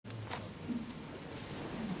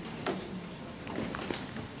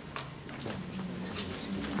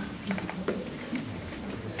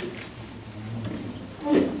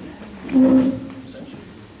Bem,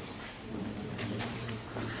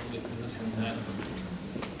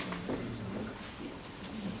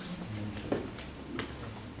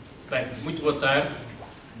 muito boa tarde.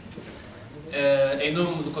 Em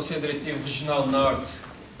nome do Conselho Diretivo Regional Norte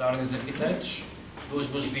da Ordem dos Arquitetos, duas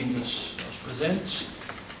boas-vindas aos presentes.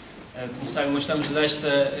 Como sabem, hoje estamos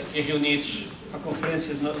aqui reunidos para a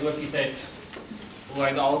conferência do arquiteto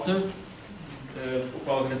Lloyd Alter, o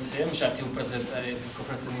qual agradecemos. Já tive o prazer de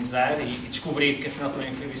confraternizar e descobrir que afinal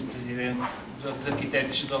também foi vice-presidente dos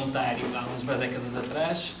arquitetos de Ontário há umas décadas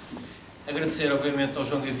atrás. Agradecer, obviamente, ao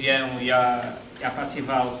João Gavião e à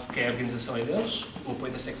Passivhaus, que é a organização deles, o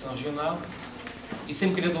apoio da secção regional. E sem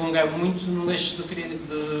me querer alongar muito, não deixo de querer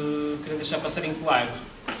deixar passar em claro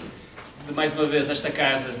de, mais uma vez, esta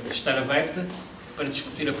casa estar aberta para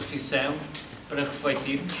discutir a profissão, para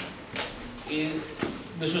refletirmos e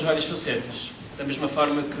nas suas várias facetas. Da mesma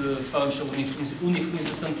forma que falamos sobre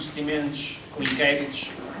uniformização de procedimentos com inquéritos,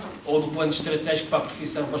 ou do plano estratégico para a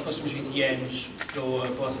profissão para os próximos 20 anos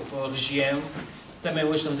pela região, também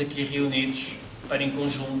hoje estamos aqui reunidos para, em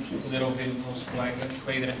conjunto, poder ouvir o nosso colega, que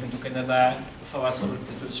veio diretamente do Canadá, a falar sobre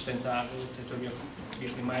arquitetura sustentável, arquitetura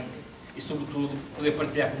bioclimática e, sobretudo, poder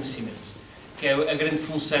partilhar conhecimento, que é a grande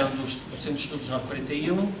função do Centro de Estudos Norte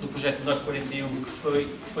 41, do projeto Norte 41, que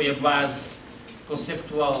foi a base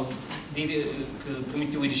conceptual que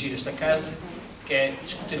permitiu erigir esta casa, que é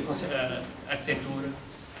discutir a arquitetura,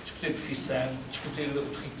 discutir a profissão, discutir o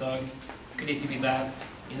território, a criatividade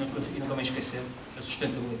e não convém esquecer a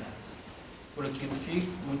sustentabilidade. Por aqui eu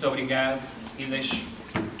fico, muito obrigado e deixo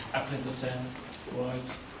a apresentação. Lloyd.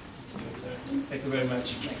 Thank you very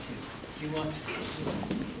much. Thank you. If you want.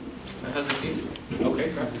 Has a key?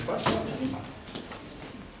 Okay,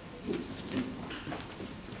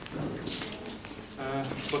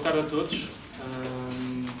 boa tarde a todos.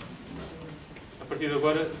 A partir de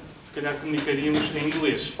agora, se calhar comunicaríamos em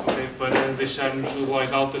inglês, okay? Para deixarmos o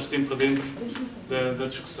Lloyd Alter sempre dentro da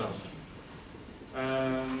discussão.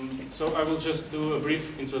 So I will just do a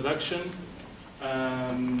brief introduction.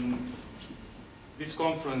 This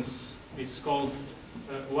conference is called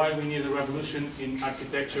Why We Need a Revolution in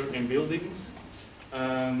Architecture and Buildings.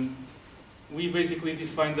 We basically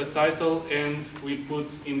defined the title and we put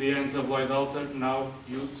in the hands of Lloyd Alter. Now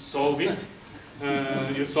you solve it.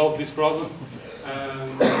 You solve this problem.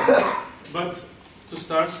 But to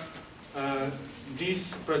start,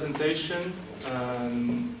 this presentation,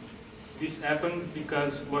 this happened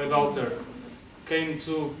because Lloyd Alter came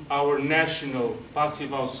to our national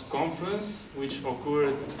Passivhaus conference, which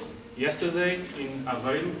occurred yesterday in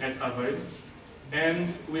Aveiro, and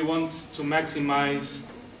we want to maximize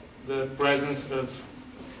the presence of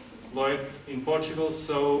Lloyd in Portugal,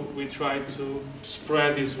 so we try to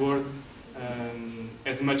spread his word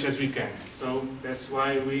as much as we can. So that's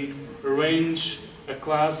why we arrange a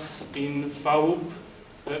class in FAUP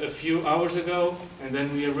a few hours ago, and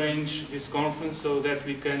then we arrange this conference so that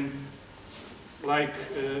we can, like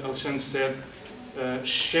Alexandre said,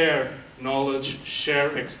 share knowledge,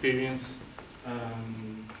 share experience,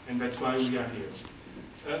 and that's why we are here.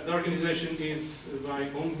 The organization is by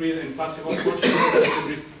On-Grid and Passivhaus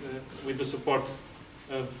Portugal, with the support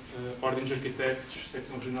of Ordem dos Arquitetos,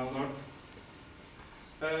 Secção Regional Norte.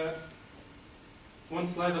 One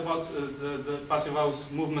slide about the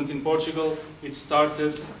Passivhaus movement in Portugal. It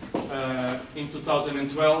started in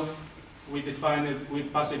 2012. We defined it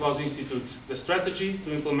with Passivhaus Institute the strategy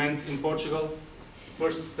to implement in Portugal.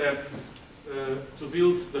 First step, to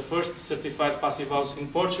build the first certified Passivhaus in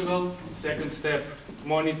Portugal. Second step,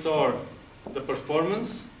 monitor the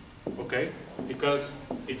performance, okay? Because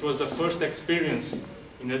it was the first experience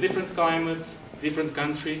in a different climate, different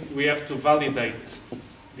country. We have to validate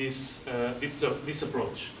this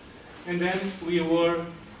approach. And then we were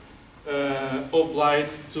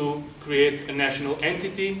obliged to create a national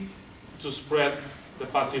entity to spread the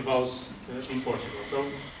Passivhaus in Portugal. So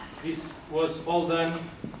this was all done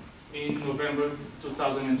in November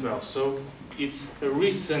 2012. So it's a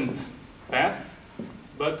recent path,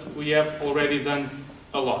 but we have already done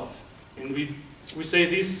a lot. And we say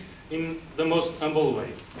this in the most humble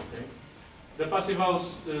way. Okay? The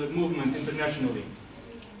Passivhaus movement internationally,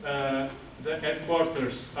 the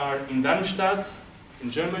headquarters are in Darmstadt, in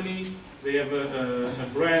Germany. They have a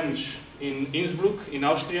branch in Innsbruck, in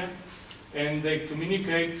Austria, and they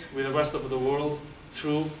communicate with the rest of the world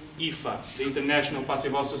through IFA, the International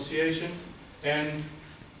Passivhaus Association, and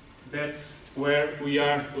that's where we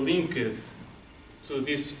are linked to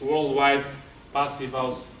this worldwide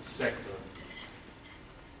Passivhaus sector.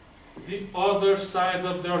 The other side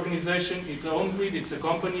of the organization, it's On-Grid, it's a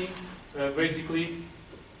company. Basically,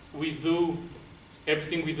 we do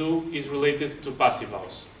everything we do is related to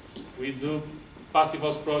Passivhaus. We do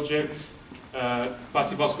Passivhaus projects,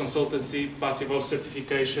 Passivhaus consultancy, Passivhaus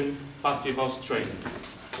certification, Passivhaus training.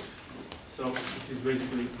 So this is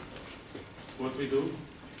basically what we do.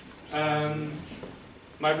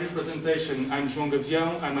 My brief presentation, I'm João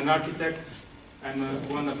Gavião, I'm an architect. I'm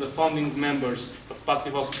one of the founding members of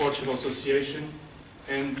Passivhaus Portugal Association,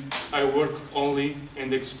 and I work only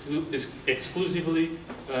and exclusively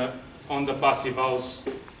on the Passivhaus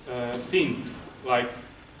theme, like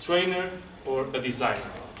trainer or a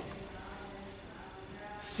designer.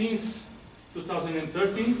 Since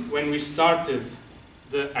 2013, when we started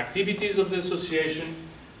the activities of the association,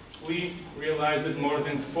 we realized more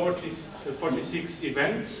than 46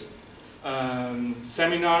 events,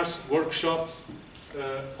 seminars, workshops,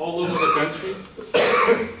 all over the country.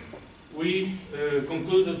 We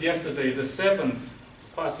concluded yesterday the 7th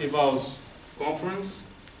Passivhaus conference.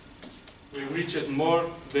 We reached more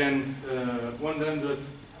than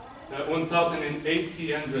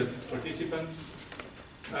 1,800 participants.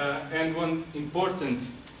 And one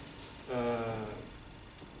important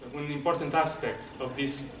aspect of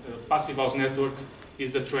this Passivhaus network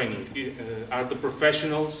is the training. Are the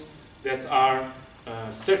professionals that are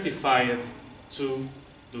certified to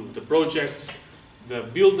do the projects, the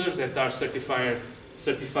builders that are certified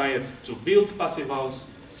to build Passivhaus.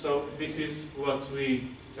 So this is what we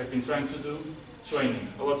have been trying to do, training,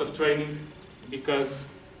 a lot of training, because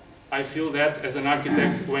I feel that as an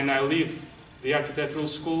architect, when I leave the architectural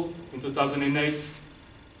school in 2008,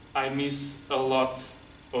 I miss a lot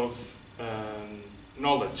of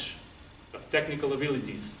knowledge, of technical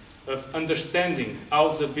abilities, of understanding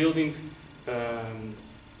how the building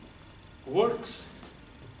works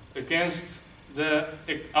against the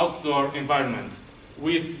outdoor environment,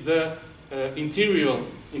 with the interior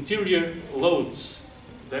loads,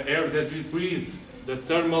 the air that we breathe, the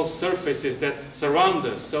thermal surfaces that surround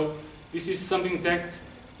us. So this is something that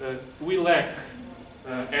we lack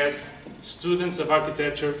as students of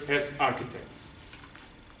architecture, as architects.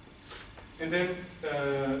 And then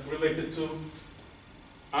related to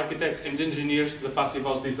architects and engineers, the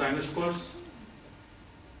Passivhaus designers course,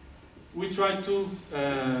 we try to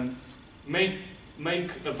make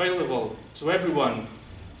available to everyone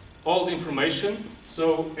all the information.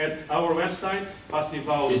 So at our website,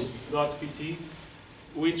 passivhaus.pt,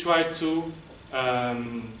 we try to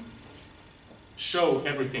show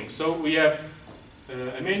everything. So we have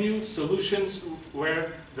a menu, solutions,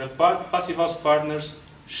 where the Passivhaus partners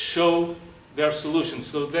show their solutions,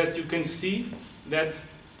 so that you can see that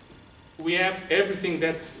we have everything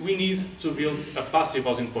that we need to build a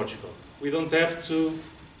Passivhaus in Portugal. We don't have to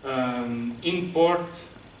import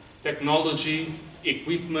technology,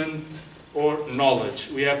 equipment, or knowledge.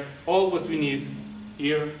 We have all what we need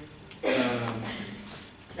here.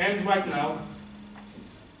 And right now,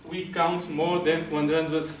 we count more than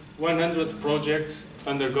 100 projects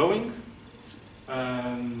undergoing.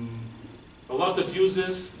 A lot of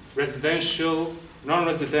uses, residential,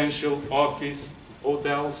 non-residential, office,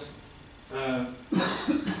 hotels.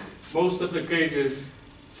 Most of the cases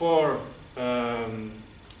for, how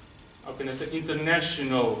can I say,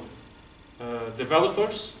 international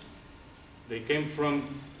developers. They came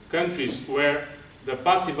from countries where the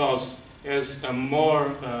Passivhaus has a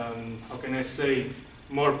more, how can I say,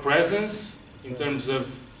 more presence in terms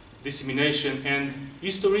of dissemination and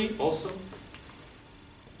history also.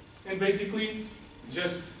 And basically,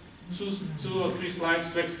 just two or three slides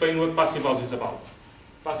to explain what Passivhaus is about.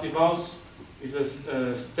 Passivhaus is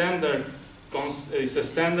a standard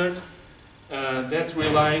that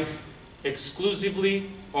relies exclusively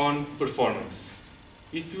on performance.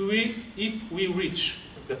 If we reach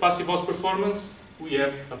the Passivhaus performance, we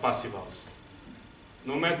have a Passivhaus.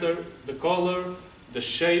 No matter the color, the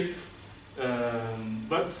shape,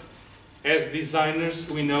 but as designers,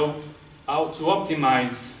 we know how to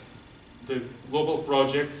optimize the global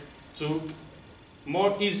project to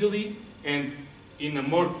more easily and in a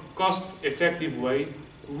more cost-effective way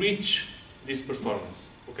reach this performance.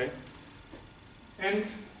 Okay? And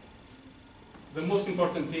the most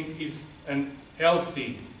important thing is an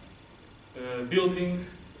healthy building,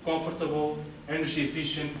 comfortable, energy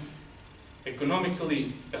efficient,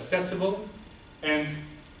 economically accessible, and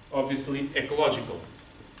obviously ecological.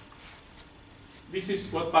 This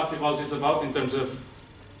is what Passivhaus is about in terms of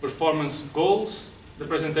performance goals. The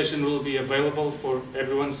presentation will be available for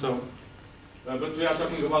everyone, so but we are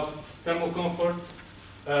talking about thermal comfort,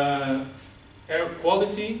 air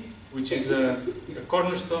quality, which is a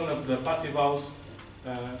cornerstone of the Passivhaus,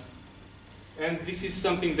 and this is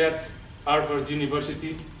something that Harvard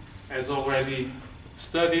University has already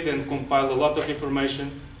studied and compiled a lot of information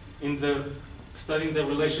in studying the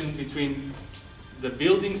relation between the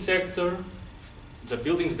building sector, the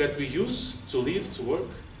buildings that we use to live, to work,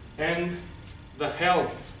 and the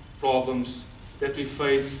health problems that we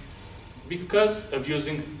face because of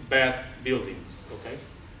using bad buildings, okay?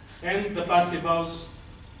 And the Passivhaus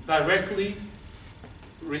directly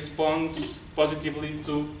responds positively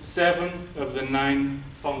to 7 of the 9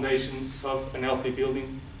 foundations of an healthy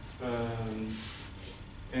building.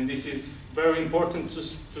 And this is very important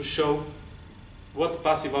to show what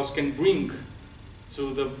Passivhaus can bring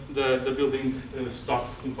to the building stock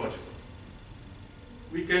in Portugal.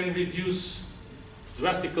 We can reduce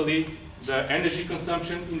drastically the energy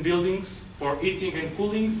consumption in buildings for heating and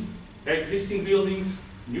cooling, existing buildings,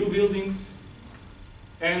 new buildings,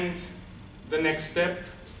 and the next step,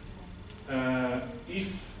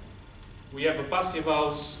 if we have a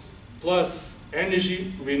Passivhaus plus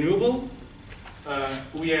energy renewable,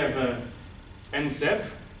 we have a NZEB,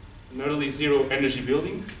 an early zero energy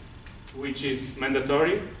building, which is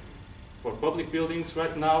mandatory for public buildings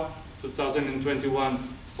right now, 2021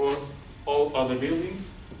 for all other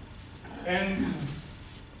buildings. And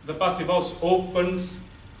the Passivhaus opens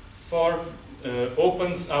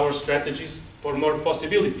our strategies for more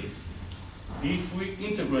possibilities. If we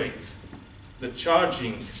integrate the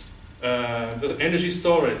charging, the energy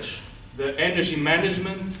storage, the energy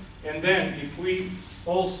management, and then if we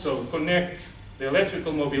also connect the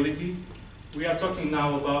electrical mobility, we are talking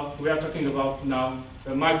about now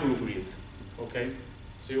a microgrid. Okay,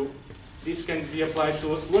 so this can be applied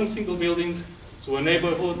to one single building, to a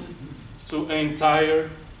neighborhood, to an entire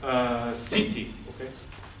city. Okay,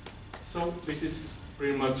 so this is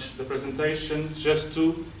pretty much the presentation, just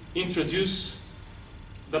to introduce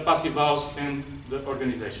the Passivhaus and the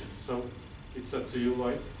organization. So it's up to you,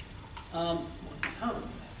 Lloyd.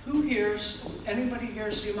 Anybody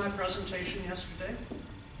here see my presentation yesterday?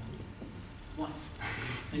 One.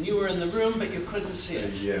 And you were in the room, but you couldn't see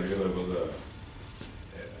it. Yeah, because it was an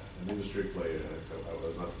industry player, so I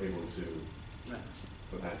was not able to. Right.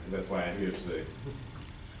 But that's why I'm here today.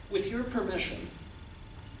 With your permission,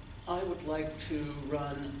 I would like to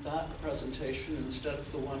run that presentation instead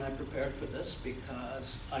of the one I prepared for this,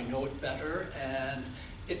 because I know it better and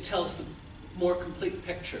it tells the more complete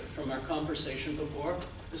picture from our conversation before.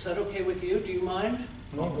 Is that okay with you? Do you mind?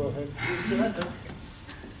 No, go ahead. You said?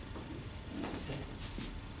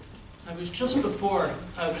 I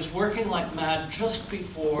was working like mad just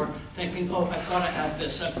before, thinking, oh, I've got to add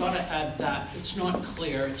this, I've got to add that. It's not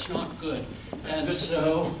clear, it's not good. And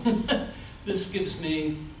so, this gives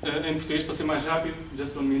me... Em português, para ser mais rápido,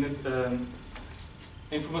 just 1 minute,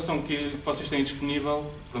 a informação que vocês têm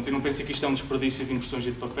disponível, pronto, eu não pensei que isto é um desperdício de impressões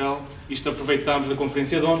de papel, isto aproveitámos da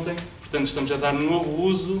conferência de ontem, portanto estamos a dar novo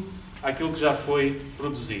uso àquilo que já foi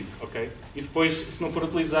produzido, ok? E depois, se não for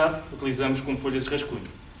utilizado, utilizamos com folhas de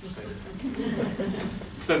rascunho. Okay.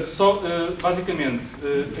 Portanto, só, basicamente,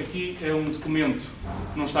 aqui é um documento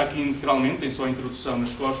que não está aqui integralmente, tem só a introdução nas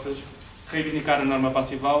costas, reivindicar a norma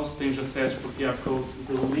Passivhaus, tem os acessos por QR Code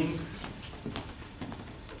pelo link,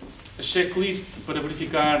 a checklist para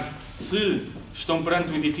verificar se estão perante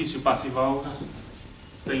o edifício Passivhaus,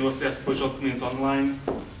 tem o acesso depois ao documento online,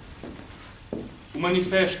 o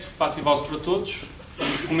manifesto Passivhaus para todos,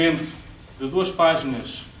 um documento de 2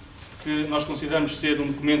 páginas que nós consideramos ser um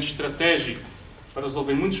documento estratégico para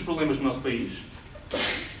resolver muitos problemas do nosso país,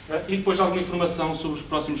 e depois alguma informação sobre os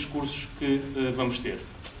próximos cursos que vamos ter.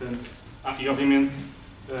 Portanto, e obviamente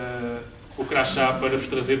o crachá para vos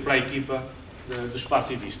trazer para a equipa dos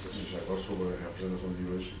passivistas. Já agora sobre a apresentação de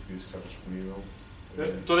hoje, que disse que está disponível.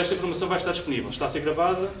 Toda esta informação vai estar disponível, está a ser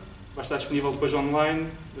gravada, vai estar disponível depois online,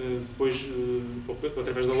 depois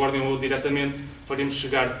através da ordem ou diretamente faremos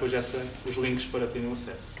chegar depois os links para terem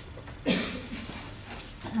acesso.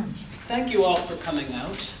 Thank you all for coming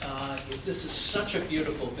out. This is such a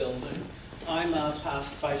beautiful building. I'm a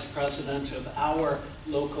past vice president of our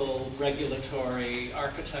local regulatory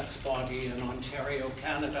architects body in Ontario,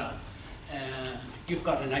 Canada. And you've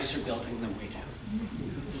got a nicer building than we do.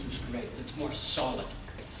 This is great. It's more solid.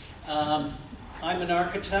 I'm an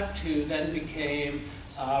architect who then became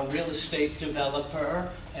a real estate developer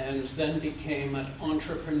and then became an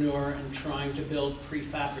entrepreneur in trying to build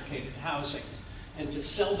prefabricated housing. And to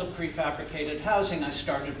sell the prefabricated housing, I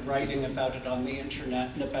started writing about it on the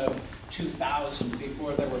internet in about 2000,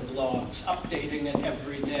 before there were blogs, updating it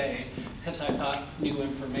every day, because I thought new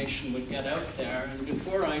information would get out there. And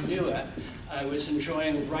before I knew it, I was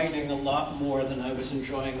enjoying writing a lot more than I was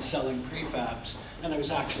enjoying selling prefabs, and I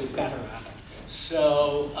was actually better at it.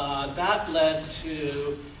 So that led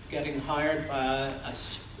to getting hired by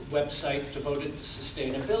website devoted to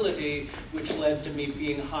sustainability, which led to me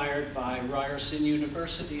being hired by Ryerson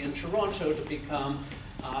University in Toronto to become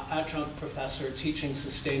adjunct professor teaching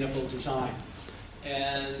sustainable design.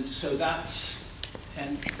 And so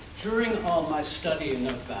and during all my studying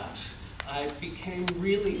of that, I became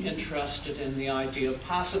really interested in the idea of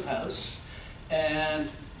Passivhaus, and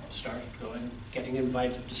started getting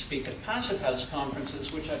invited to speak at Passivhaus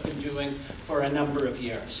conferences, which I've been doing for a number of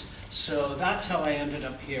years. So that's how I ended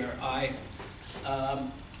up here. I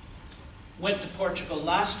went to Portugal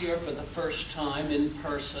last year for the first time in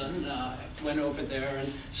person. Went over there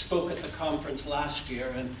and spoke at the conference last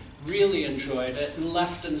year and really enjoyed it, and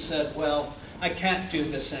left and said, well, I can't do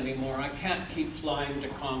this anymore. I can't keep flying to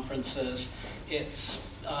conferences. It's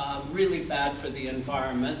really bad for the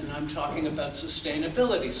environment, and I'm talking about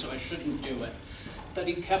sustainability, so I shouldn't do it. But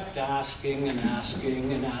he kept asking and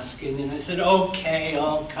asking and asking, and I said, okay,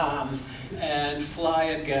 I'll come and fly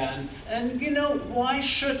again. And you know, why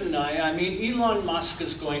shouldn't I? I mean, Elon Musk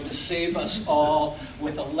is going to save us all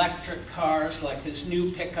with electric cars like his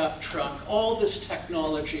new pickup truck. All this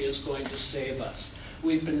technology is going to save us.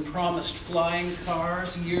 We've been promised flying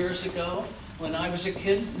cars years ago when I was a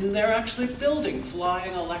kid, and they're actually building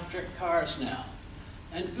flying electric cars now.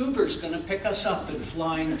 And Uber's going to pick us up in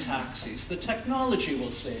flying taxis. The technology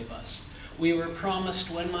will save us. We were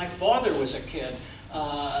promised when my father was a kid,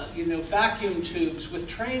 you know, vacuum tubes with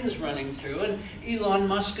trains running through, and Elon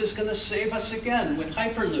Musk is going to save us again with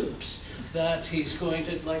hyperloops that he's going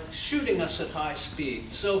to, like, shooting us at high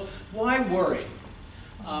speed. So why worry?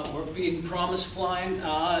 We're being promised flying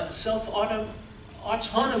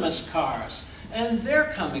autonomous cars. And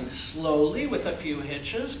they're coming slowly with a few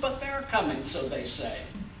hitches, but they're coming, so they say.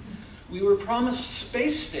 We were promised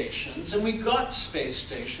space stations, and we got space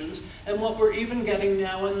stations, and what we're even getting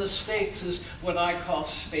now in the States is what I call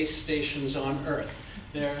space stations on Earth.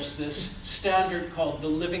 There's this standard called the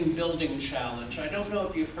Living Building Challenge. I don't know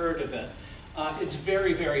if you've heard of it. It's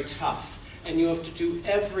very, very tough. And you have to do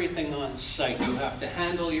everything on site. You have to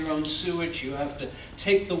handle your own sewage. You have to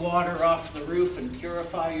take the water off the roof and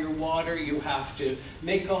purify your water. You have to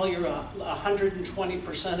make all your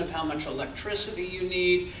 120% of how much electricity you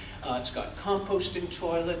need. It's got composting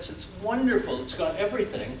toilets. It's wonderful. It's got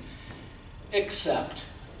everything, except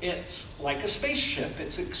it's like a spaceship.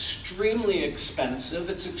 It's extremely expensive.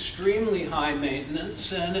 It's extremely high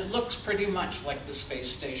maintenance, and it looks pretty much like the space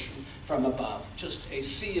station from above, just a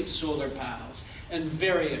sea of solar panels, and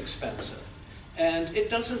very expensive. And it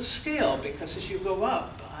doesn't scale, because as you go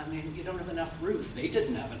up, I mean, you don't have enough roof. They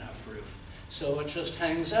didn't have enough roof, so it just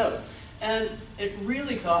hangs out. And it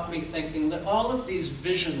really got me thinking that all of these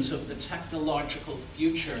visions of the technological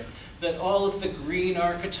future, that all of the green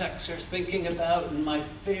architects are thinking about, and my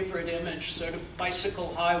favorite image, sort of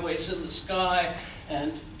bicycle highways in the sky,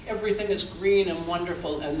 and everything is green and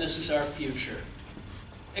wonderful, and this is our future.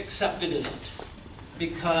 Except it isn't,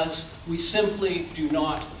 because we simply do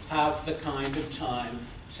not have the kind of time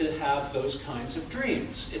to have those kinds of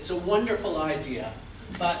dreams. It's a wonderful idea,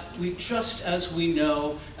 but we just, as we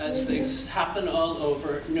know, as things happen all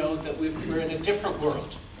over, know that we're in a different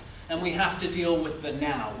world. And we have to deal with the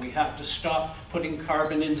now. We have to stop putting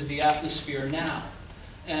carbon into the atmosphere now.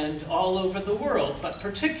 And all over the world, but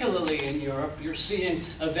particularly in Europe, you're seeing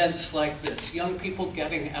events like this. Young people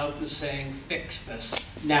getting out and saying, fix this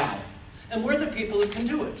now. And we're the people who can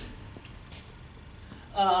do it.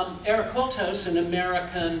 Eric Holthaus, an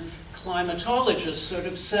American climatologist, sort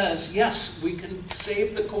of says, yes, we can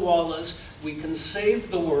save the koalas, we can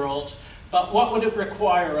save the world, but what would it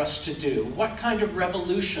require us to do? What kind of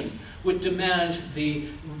revolution would demand the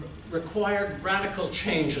required radical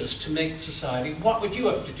changes to make society? What would you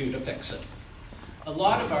have to do to fix it? A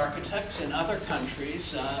lot of architects in other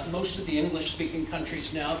countries, most of the English-speaking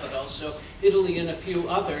countries now, but also Italy and a few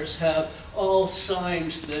others, have all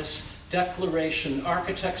signed this declaration,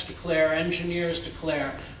 architects declare, engineers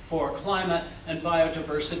declare, for climate and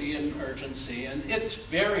biodiversity emergency. And it's a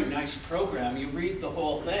very nice program. You read the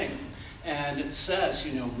whole thing, and it says,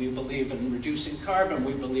 you know, we believe in reducing carbon,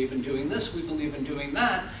 we believe in doing this, we believe in doing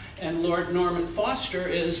that. And Lord Norman Foster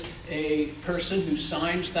is a person who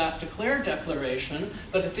signed that declaration,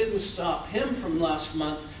 but it didn't stop him from last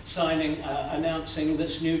month signing, announcing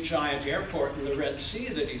this new giant airport in the Red Sea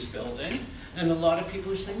that he's building. And a lot of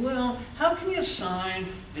people are saying, well, how can you sign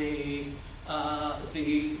the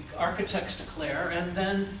architects declare and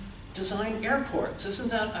then design airports?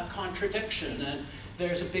 Isn't that a contradiction? And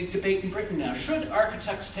there's a big debate in Britain now. Should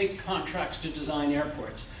architects take contracts to design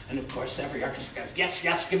airports? And of course, every architect goes, yes,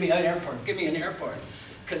 yes, give me an airport, give me an airport.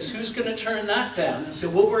 Because who's going to turn that down? So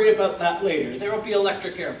we'll worry about that later. There will be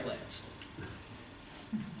electric airplanes.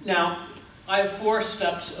 Now, I have 4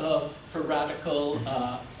 steps for radical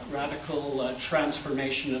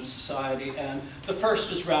transformation of society, and the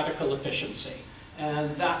first is radical efficiency,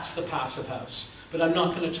 and that's the Passivhaus. But I'm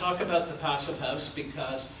not going to talk about the Passivhaus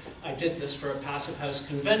because I did this for a Passivhaus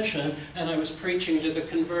convention, and I was preaching to the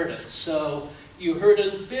converted. So you heard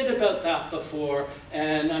a bit about that before,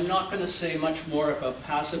 and I'm not going to say much more about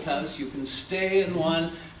Passivhaus. You can stay in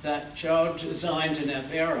one that Joe designed in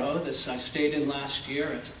Aveiro. This I stayed in last year.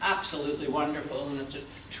 It's absolutely wonderful, and it's a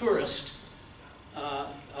tourist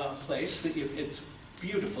place. It's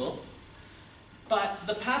beautiful. But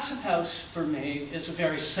the Passivhaus, for me, is a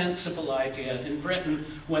very sensible idea. In Britain,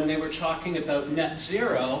 when they were talking about net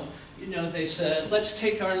zero, you know, they said, let's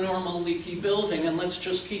take our normal leaky building and let's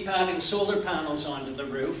just keep adding solar panels onto the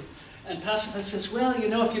roof. And Passivhaus says, well, you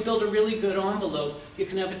know, if you build a really good envelope, you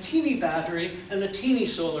can have a teeny battery and a teeny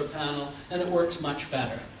solar panel, and it works much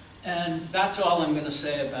better. And that's all I'm going to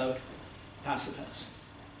say about Passivhaus.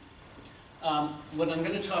 What I'm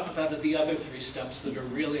going to talk about are the other 3 steps that are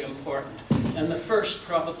really important. And the first,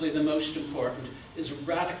 probably the most important, is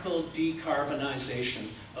radical decarbonization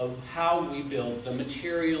of how we build, the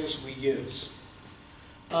materials we use.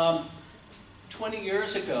 20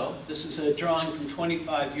 years ago, this is a drawing from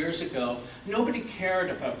 25 years ago, nobody cared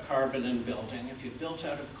about carbon in building. If you built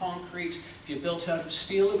out of concrete, if you built out of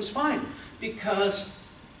steel, it was fine, because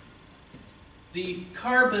the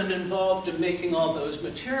carbon involved in making all those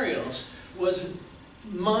materials was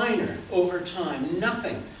minor over time,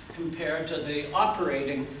 nothing compared to the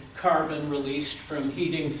operating carbon released from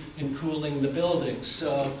heating and cooling the buildings.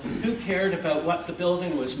 So who cared about what the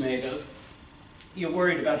building was made of? You're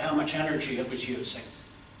worried about how much energy it was using.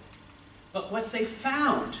 But what they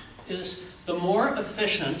found is the more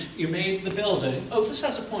efficient you made the building. Oh, this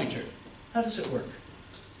has a pointer. How does it work?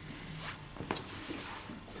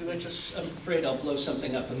 I'm afraid I'll blow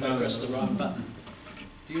something up if I press the wrong button.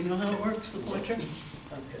 Do you know how it works, the pointer?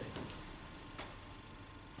 Okay.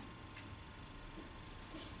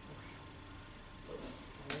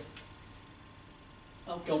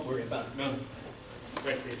 Oh, don't worry about it. No.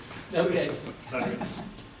 Right, please. Okay. Sorry.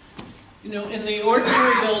 You know, in the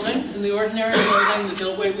ordinary building,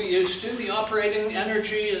 the way we used to, the operating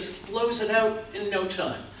energy blows it out in no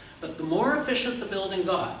time. But the more efficient the building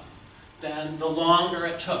got, then the longer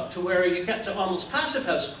it took, to where you get to almost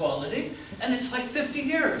Passivhaus quality, and it's like 50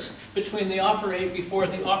 years between before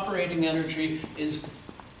the operating energy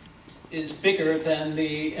is bigger than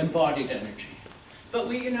the embodied energy. But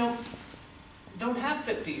we, you know, don't have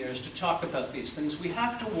 50 years to talk about these things. We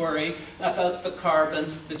have to worry about the carbon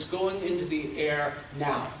that's going into the air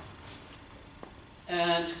now.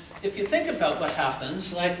 And if you think about what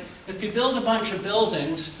happens, like if you build a bunch of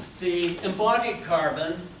buildings, the embodied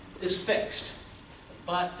carbon is fixed.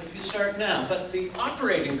 But if you start now, but the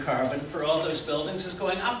operating carbon for all those buildings is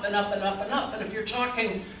going up and up and up and up. And if you're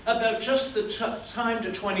talking about just the time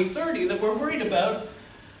to 2030 that we're worried about,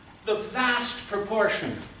 the vast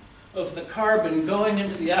proportion of the carbon going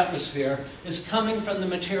into the atmosphere is coming from the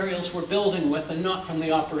materials we're building with and not from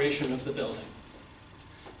the operation of the building.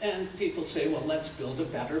 And people say, well, let's build a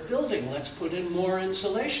better building. Let's put in more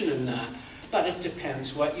insulation in that. But it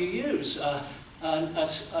depends what you use. A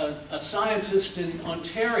scientist in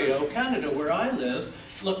Ontario, Canada, where I live,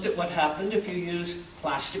 looked at what happened if you use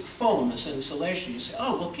plastic foam as insulation. You say,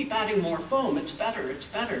 oh, we'll keep adding more foam. It's better, it's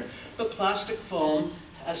better. But plastic foam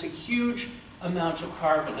has a huge amount of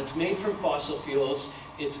carbon. It's made from fossil fuels.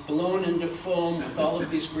 It's blown into foam with all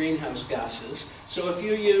of these greenhouse gases. So if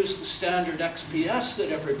you use the standard XPS that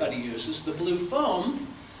everybody uses, the blue foam,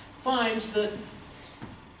 finds that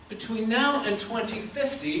between now and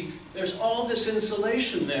 2050, there's all this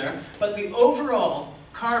insulation there, but the overall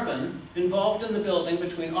carbon involved in the building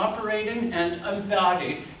between operating and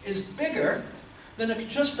embodied is bigger than if you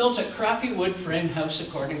just built a crappy wood frame house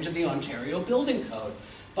according to the Ontario Building Code.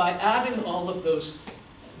 By adding all of those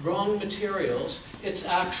wrong materials, it's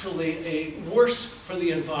actually worse for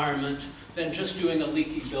the environment than just doing a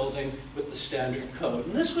leaky building with the standard code.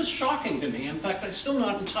 And this was shocking to me. In fact, I'm still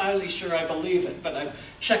not entirely sure I believe it, but I've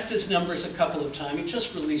checked his numbers a couple of times. He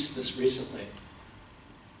just released this recently.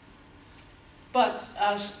 But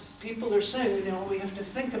as people are saying, you know, we have to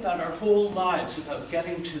think about our whole lives about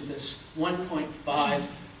getting to this 1.5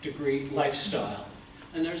 degree lifestyle.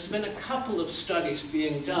 And there's been a couple of studies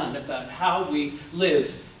being done about how we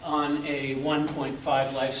live on a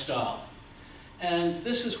 1.5 lifestyle. And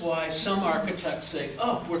this is why some architects say,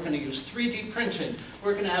 oh, we're going to use 3D printing,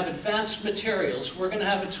 we're going to have advanced materials, we're going to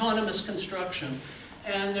have autonomous construction.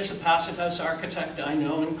 And there's a Passivhaus architect I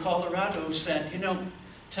know in Colorado who said, you know,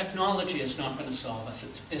 technology is not going to solve us,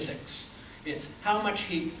 it's physics. It's how much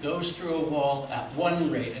heat goes through a wall at one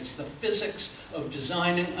rate. It's the physics of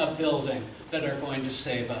designing a building that are going to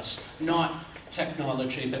save us, not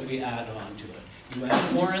technology that we add on to it. You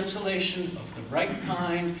add more insulation of the right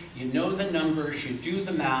kind, you know the numbers, you do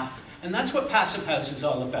the math, and that's what Passivhaus is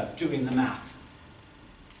all about, doing the math.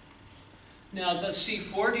 Now, the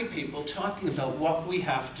C40 people talking about what we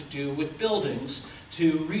have to do with buildings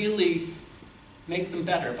to really make them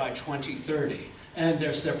better by 2030. And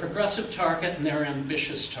there's their progressive target and their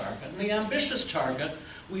ambitious target. And the ambitious target,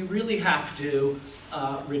 we really have to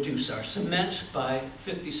reduce our cement by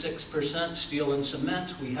 56%, steel and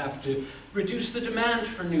cement. We have to reduce the demand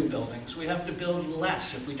for new buildings. We have to build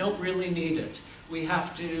less if we don't really need it. We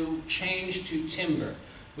have to change to timber,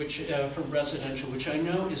 which for residential, which I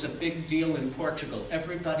know is a big deal in Portugal.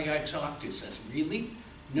 Everybody I talk to says, really?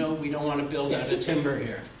 No, we don't want to build out of timber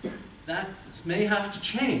here. That may have to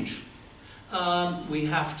change. We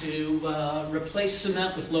have to replace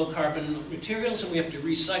cement with low carbon materials, and we have to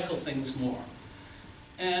recycle things more.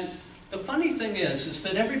 And the funny thing is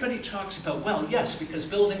that everybody talks about, well, yes, because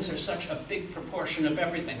buildings are such a big proportion of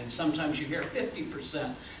everything, and sometimes you hear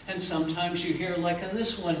 50%, and sometimes you hear, like in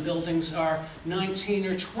this one, buildings are 19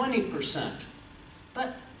 or 20%.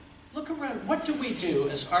 But look around, what do we do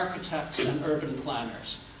as architects and urban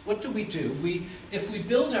planners? What do? If we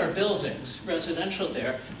build our buildings, residential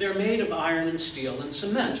there, they're made of iron and steel and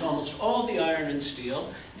cement, almost all the iron and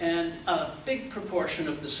steel, and a big proportion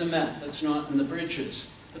of the cement that's not in the bridges.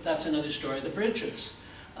 But that's another story, the bridges.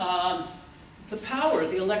 The power,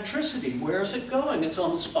 the electricity, where is it going? It's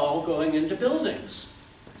almost all going into buildings.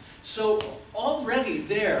 So already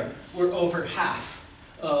there, we're over half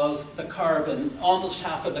of the carbon, almost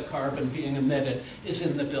half of the carbon being emitted is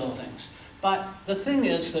in the buildings. But the thing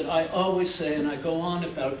is that I always say, and I go on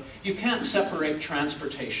about, you can't separate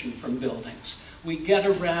transportation from buildings. We get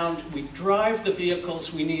around, we drive the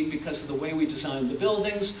vehicles we need because of the way we design the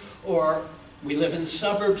buildings, or we live in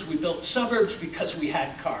suburbs, we built suburbs because we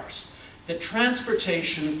had cars. The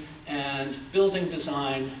transportation and building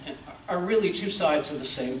design are really two sides of the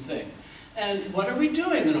same thing. And what are we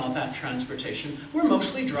doing in all that transportation? We're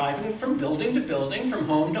mostly driving from building to building, from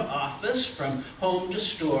home to office, from home to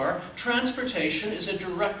store. Transportation is a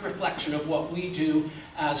direct reflection of what we do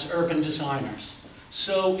as urban designers.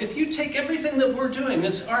 So if you take everything that we're doing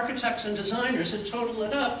as architects and designers and total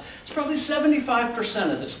it up, it's probably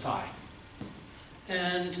 75% of this pie.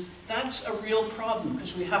 And that's a real problem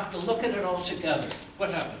because we have to look at it all together.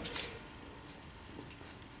 What happened?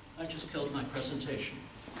 I just killed my presentation.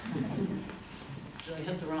 Did I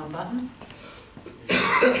hit the wrong button? Did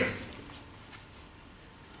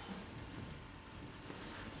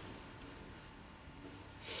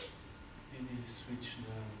you switch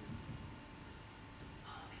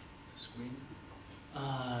the screen?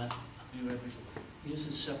 Do everything. Use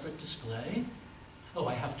a separate display. Oh,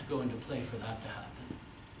 I have to go into play for that to happen.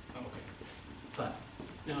 Oh, okay. But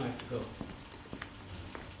now I have to go.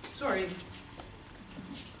 Sorry.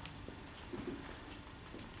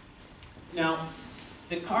 Now,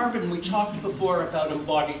 the carbon, we talked before about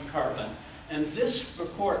embodied carbon, and this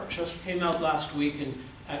report just came out last week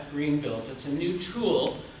at Greenbuild. It's a new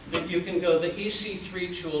tool that you can go, the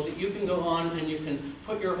EC3 tool, that you can go on and you can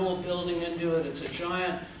put your whole building into it. It's a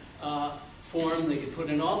giant form that you put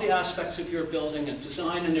in all the aspects of your building and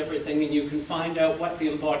design and everything, and you can find out what the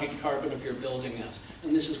embodied carbon of your building is.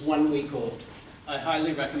 And this is 1 week old. I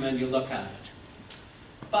highly recommend you look at it.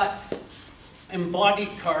 But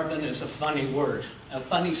embodied carbon is a funny word, a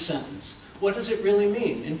funny sentence. What does it really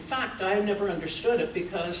mean? In fact, I never understood it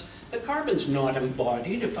because the carbon's not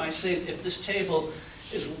embodied. If I say, if this table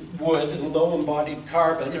is wood and low embodied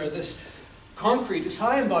carbon, or this concrete is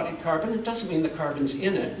high embodied carbon, it doesn't mean the carbon's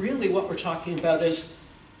in it. Really what we're talking about is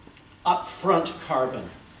upfront carbon.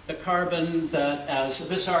 The carbon that, as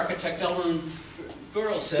this architect Ellen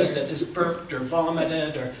Burrell said, that is burped or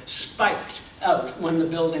vomited or spiked out when the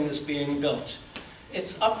building is being built.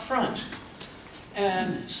 It's up front.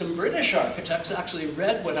 And some British architects actually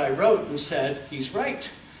read what I wrote and said, he's right.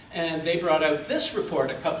 And they brought out this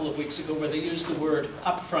report a couple of weeks ago where they used the word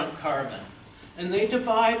upfront carbon. And they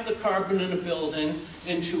divide the carbon in a building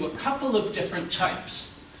into a couple of different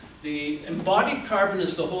types. The embodied carbon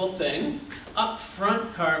is the whole thing.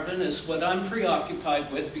 Upfront carbon is what I'm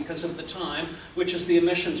preoccupied with because of the time, which is the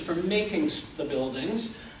emissions from making the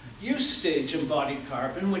buildings. Use stage embodied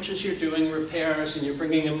carbon, which is you're doing repairs and you're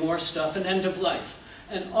bringing in more stuff, and end of life.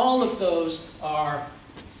 And all of those are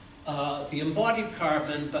the embodied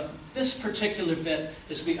carbon, but this particular bit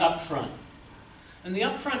is the upfront. And the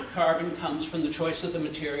upfront carbon comes from the choice of the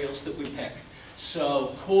materials that we pick.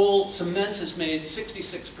 So coal, cement is made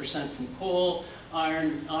 66% from coal,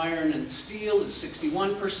 iron and steel is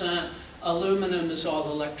 61%, aluminum is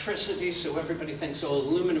all electricity, so everybody thinks, oh,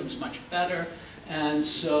 aluminum is much better. And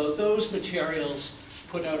so those materials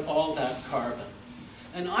put out all that carbon.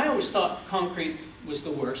 And I always thought concrete was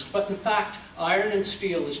the worst, but in fact, iron and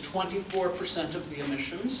steel is 24% of the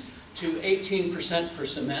emissions to 18% for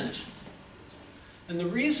cement. And the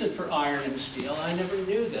reason for iron and steel, I never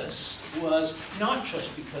knew this, was not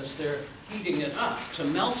just because they're heating it up to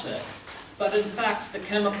melt it, but in fact the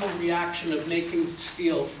chemical reaction of making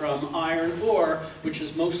steel from iron ore, which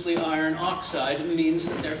is mostly iron oxide, means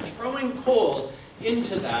that they're throwing coal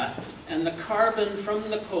into that, and the carbon from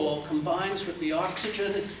the coal combines with the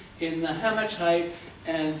oxygen in the hematite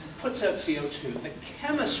and puts out CO2. The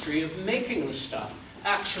chemistry of making the stuff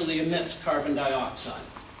actually emits carbon dioxide.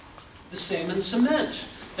 The same in cement.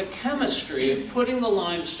 The chemistry of putting the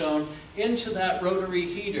limestone into that rotary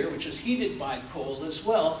heater, which is heated by coal as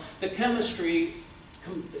well, the chemistry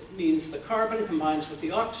means the carbon combines with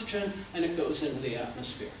the oxygen and it goes into the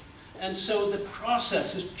atmosphere. And so the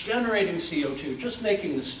process is generating CO2, just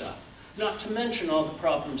making the stuff. Not to mention all the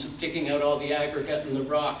problems of digging out all the aggregate and the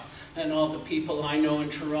rock and all the people I know in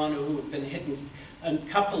Toronto who have been hit, a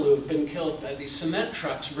couple who have been killed by these cement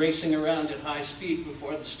trucks racing around at high speed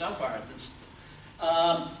before the stuff hardens.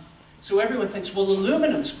 So everyone thinks, well,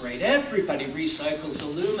 aluminum's great. Everybody recycles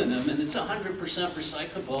aluminum, and it's 100%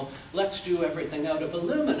 recyclable. Let's do everything out of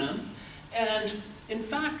aluminum. And in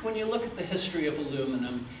fact, when you look at the history of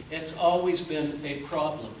aluminum, it's always been a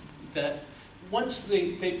problem. That once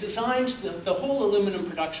they designed, the whole aluminum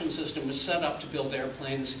production system was set up to build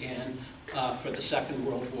airplanes for the Second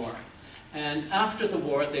World War. And after the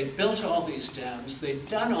war, they built all these dams, they'd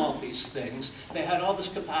done all these things, they had all this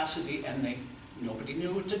capacity, and nobody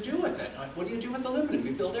knew what to do with it. Like, what do you do with aluminum?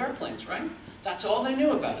 You build airplanes, right? That's all they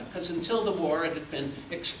knew about it, because until the war, it had been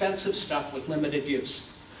expensive stuff with limited use.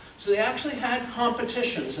 So they actually had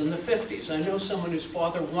competitions in the 50s. I know someone whose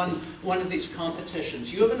father won one of these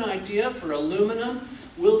competitions. You have an idea for aluminum,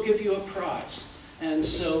 we'll give you a prize. And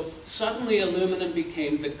so suddenly aluminum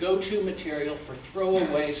became the go-to material for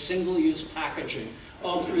throwaway, single-use packaging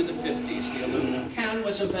all through the 50s. The aluminum can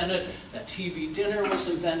was invented, the TV dinner was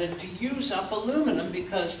invented to use up aluminum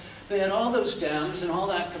because they had all those dams and all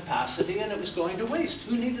that capacity and it was going to waste.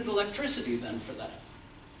 Who needed electricity then for that?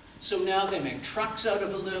 So now they make trucks out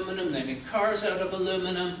of aluminum, they make cars out of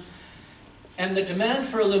aluminum, and the demand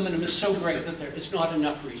for aluminum is so great that there is not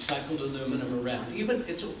enough recycled aluminum around.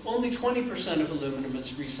 It's only 20% of aluminum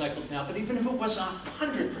is recycled now, but even if it was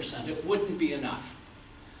 100%, it wouldn't be enough.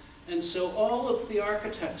 And so all of the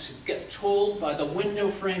architects get told by the window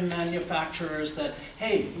frame manufacturers that,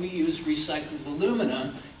 hey, we use recycled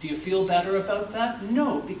aluminum. Do you feel better about that?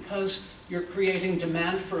 No, because you're creating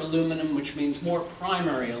demand for aluminum, which means more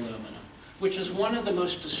primary aluminum, which is one of the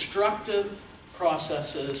most destructive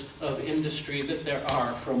processes of industry that there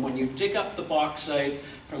are, from when you dig up the bauxite,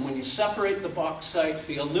 from when you separate the bauxite,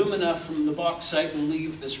 the alumina from the bauxite and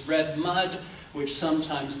leave this red mud, which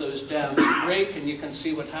sometimes those dams break, and you can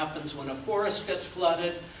see what happens when a forest gets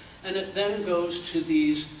flooded. And it then goes to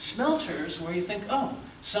these smelters where you think, oh,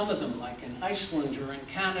 some of them, like in Iceland or in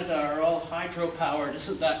Canada, are all hydro-powered.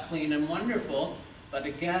 Isn't that clean and wonderful? But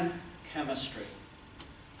again, chemistry.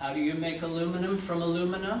 How do you make aluminum from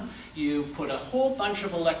alumina? You put a whole bunch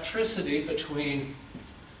of electricity between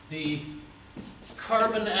the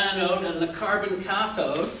carbon anode and the carbon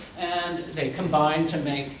cathode, and they combine to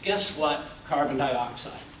make, guess what? Carbon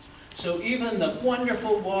dioxide. So even the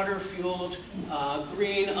wonderful water-fueled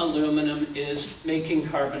green aluminum is making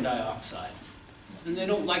carbon dioxide. And they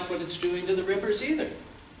don't like what it's doing to the rivers either.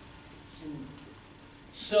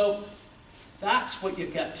 So that's what you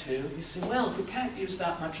get to. You say, well, if we can't use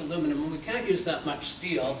that much aluminum and we can't use that much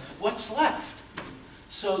steel, what's left?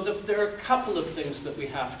 So there are a couple of things that we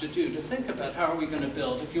have to do to think about how are we going to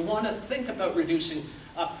build. If you want to think about reducing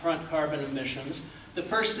upfront carbon emissions, the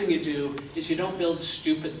first thing you do is you don't build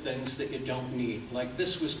stupid things that you don't need. Like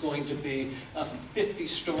this was going to be a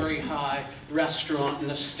 50-story high restaurant in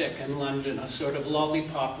a stick in London, a sort of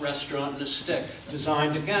lollipop restaurant in a stick,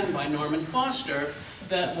 designed again by Norman Foster,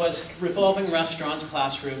 that was revolving restaurants,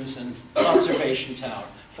 classrooms, and observation tower.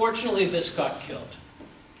 Fortunately, this got killed.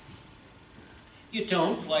 You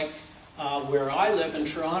don't, like where I live in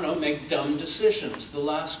Toronto, make dumb decisions. The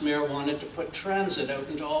last mayor wanted to put transit out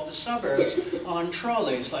into all the suburbs on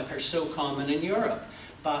trolleys, like are so common in Europe.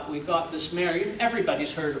 But we got this mayor,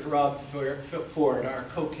 everybody's heard of Rob Ford, our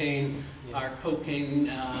cocaine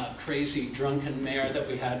crazy drunken mayor that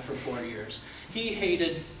we had for 4 years. He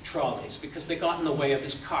hated trolleys because they got in the way of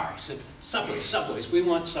his car. He said, subways, subways, we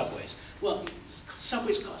want subways. Well,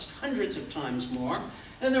 subways cost hundreds of times more,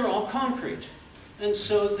 and they're all concrete. And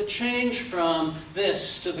so the change from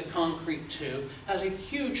this to the concrete tube has a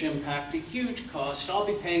huge impact, a huge cost. I'll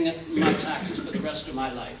be paying it from my taxes for the rest of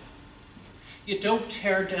my life. You don't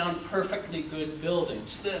tear down perfectly good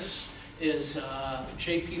buildings. This is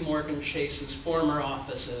J.P. Morgan Chase's former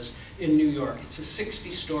offices in New York. It's a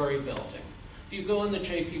 60-story building. If you go on the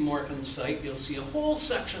J.P. Morgan site, you'll see a whole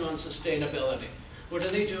section on sustainability. What are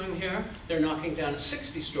they doing here? They're knocking down a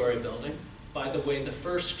 60-story building. By the way, the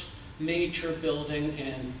first major building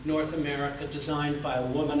in North America designed by a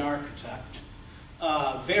woman architect.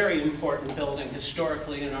 Very important building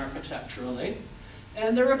historically and architecturally.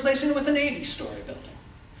 And they're replacing it with an 80-story building.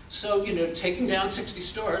 So, you know, taking down 60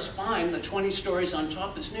 stories, fine, the 20 stories on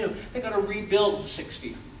top is new. They've got to rebuild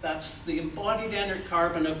 60. That's the embodied entered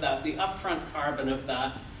carbon of that, the upfront carbon of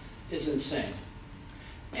that is insane.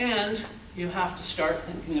 And you have to start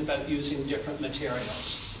thinking about using different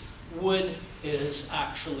materials. Wood is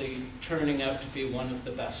actually turning out to be one of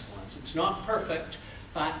the best ones. It's not perfect,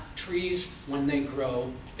 but trees, when they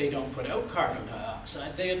grow, they don't put out carbon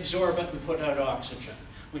dioxide. They absorb it and put out oxygen.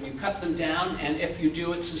 When you cut them down, and if you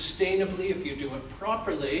do it sustainably, if you do it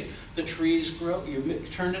properly, the trees grow, you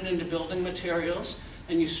turn it into building materials,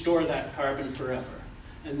 and you store that carbon forever.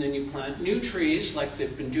 And then you plant new trees, like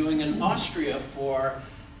they've been doing in Austria for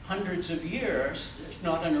hundreds of years. There's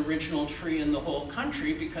not an original tree in the whole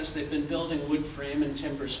country because they've been building wood frame and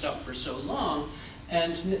timber stuff for so long,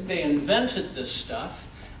 and they invented this stuff.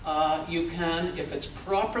 You can, if it's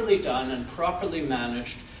properly done and properly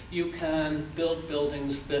managed, you can build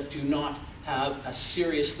buildings that do not have a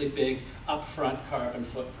seriously big upfront carbon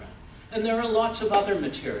footprint. And there are lots of other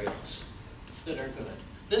materials that are good.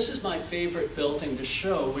 This is my favorite building to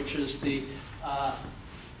show, which is the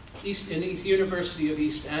University of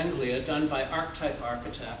East Anglia, done by Archetype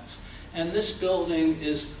Architects. And this building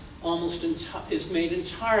is made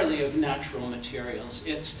entirely of natural materials.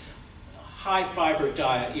 It's high fiber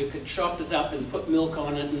diet. You could chop it up and put milk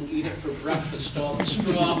on it and eat it for breakfast, all the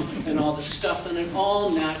straw and all the stuff in it, all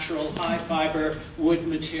natural, high fiber wood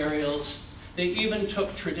materials. They even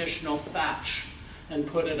took traditional thatch and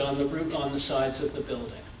put it on the roof, on the sides of the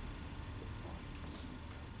building.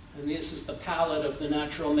 And this is the palette of the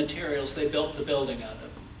natural materials they built the building out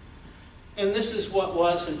of. And this is what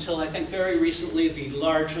was, until I think very recently, the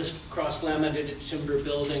largest cross-laminated timber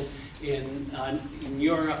building in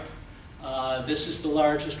Europe. This is the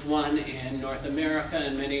largest one in North America,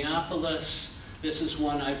 in Minneapolis. This is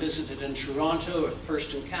one I visited in Toronto,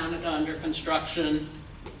 first in Canada under construction.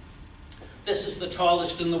 This is the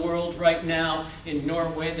tallest in the world right now. In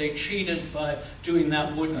Norway, they cheated by doing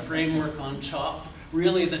that wood framework on top.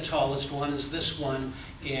 Really, the tallest one is this one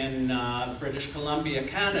in British Columbia,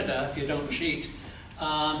 Canada, if you don't cheat.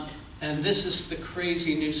 And this is the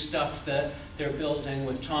crazy new stuff that they're building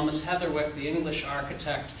with Thomas Heatherwick, the English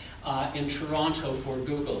architect, in Toronto for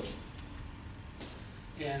Google.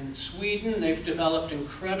 In Sweden, they've developed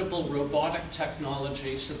incredible robotic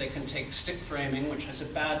technology so they can take stick framing, which has a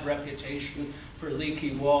bad reputation for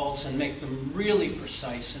leaky walls, and make them really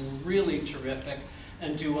precise and really terrific,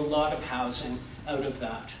 and do a lot of housing out of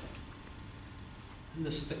that. And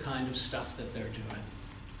this is the kind of stuff that they're doing.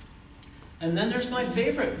 And then there's my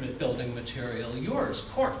favorite building material, yours,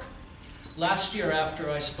 cork. Last year after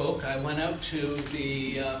I spoke, I went out to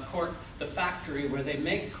the cork, the factory where they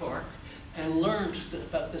make cork, and learned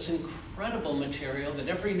about this incredible material that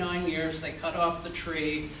every 9 years they cut off the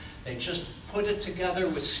tree, they just put it together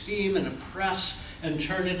with steam and a press and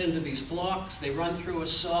turn it into these blocks. They run through a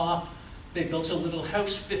saw. They built a little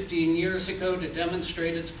house 15 years ago to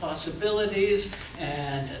demonstrate its possibilities,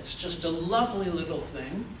 and it's just a lovely little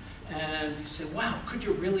thing. And you say, wow, could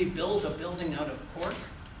you really build a building out of cork?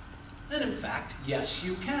 And in fact, yes,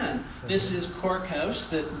 you can. This is Cork House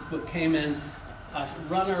that came in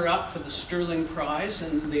runner-up for the Sterling Prize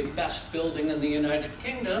and the best building in the United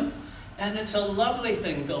Kingdom. And it's a lovely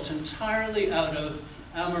thing built entirely out of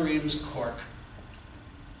Amarim's cork.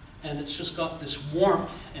 And it's just got this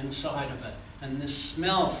warmth inside of it and this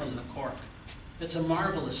smell from the cork. It's a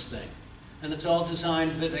marvelous thing. And it's all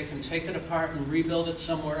designed that they can take it apart and rebuild it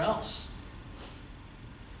somewhere else.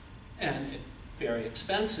 And it's very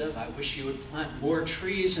expensive. I wish you would plant more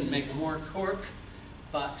trees and make more cork.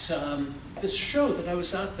 But this show that I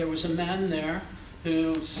was at, there was a man there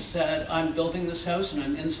who said, I'm building this house and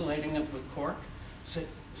I'm insulating it with cork. I said,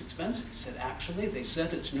 it's expensive. He said, actually, they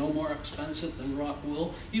said it's no more expensive than rock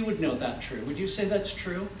wool. You would know that true. Would you say that's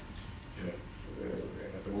true? Yeah.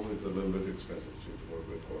 At the moment, it's a little bit expensive to work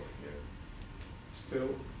with cork, yeah. Still,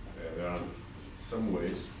 there are some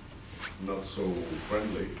ways not so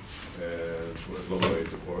friendly to agglomerate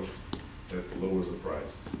the port that lowers the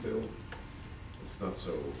price. Still, it's not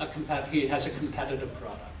so. He has a competitive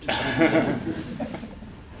product.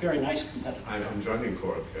 Very nice competitive. I'm joining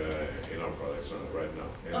Cork in our products right now,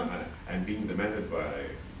 and I'm being demanded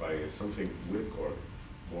by something with Cork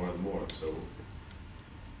more and more. So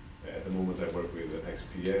at the moment I work with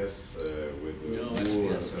XPS, with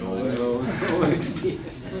wool and all that.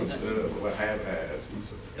 What I have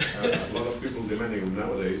a lot of people demanding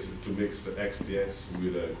nowadays to mix the XPS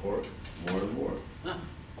with Cork more and more.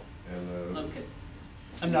 And, okay.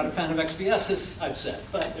 I'm not a fan of XPS, as I've said,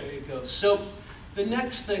 but there you go. So the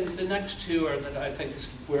next two are that I think is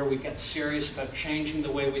where we get serious about changing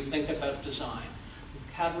the way we think about design.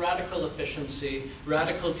 We've had radical efficiency,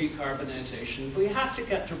 radical decarbonization. We have to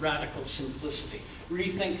get to radical simplicity,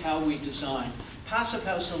 rethink how we design.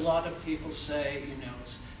 Passivhaus, a lot of people say,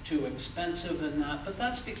 is too expensive and that, but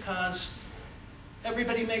that's because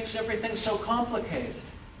everybody makes everything so complicated.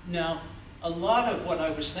 Now, a lot of what I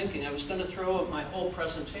was thinking, I was going to throw up my whole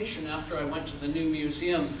presentation after I went to the new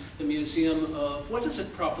museum, the Museum of, what is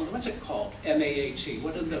it properly, what's it called? M-A-A-T,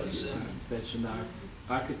 what are those?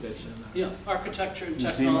 Architecture. Yeah, architecture and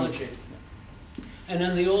technology. And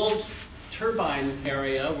in the old turbine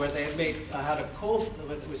area where they had a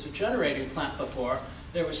it was a generating plant before,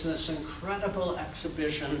 there was this incredible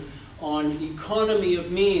exhibition on economy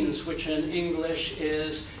of means, which in English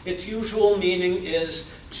is, its usual meaning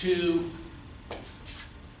is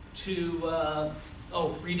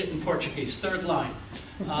read it in Portuguese, third line.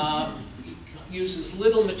 Use as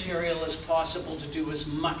little material as possible to do as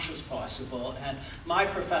much as possible. And my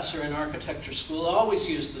professor in architecture school always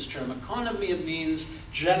used this term, economy of means,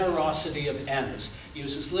 generosity of ends.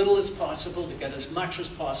 Use as little as possible to get as much as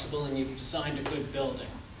possible, and you've designed a good building.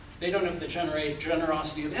 They don't have the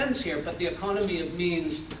generosity of ends here, but the economy of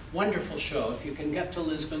means, wonderful show. If you can get to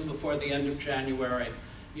Lisbon before the end of January,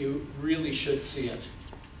 you really should see it.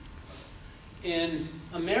 In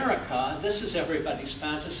America, this is everybody's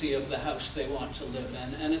fantasy of the house they want to live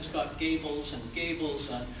in, and it's got gables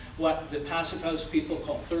and what the Passivhaus people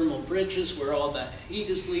call thermal bridges, where all the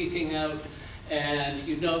heat is leaking out. And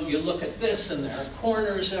you look at this, and there are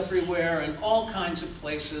corners everywhere, and all kinds of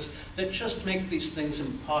places that just make these things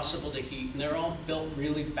impossible to heat. And they're all built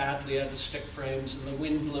really badly out of stick frames, and the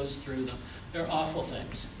wind blows through them. They're awful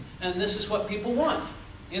things. And this is what people want.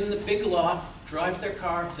 In the big loft, drive their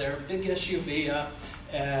car, their big SUV up,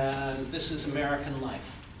 and this is American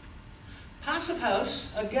life.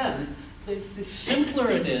 Passivhaus, again, the simpler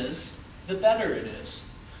it is, the better it is.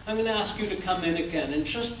 I'm going to ask you to come in again and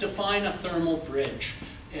just define a thermal bridge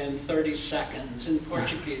in 30 seconds in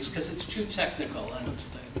Portuguese, because it's too technical. And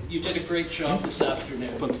you did a great job this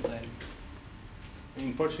afternoon.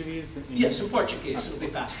 In Portuguese? Yes, in Portuguese. It'll be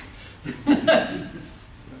faster.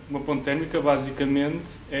 Uma ponte térmica, basicamente,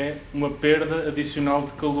 é uma perda adicional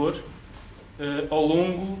de calor ao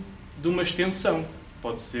longo de uma extensão.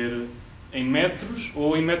 Pode ser em metros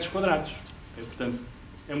ou em metros quadrados. Portanto,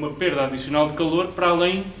 é uma perda adicional de calor para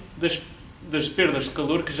além das perdas de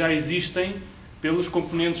calor que já existem pelos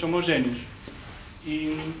componentes homogéneos.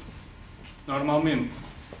 E, normalmente,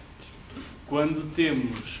 quando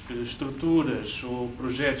temos estruturas ou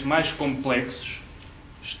projetos mais complexos,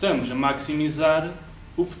 estamos a maximizar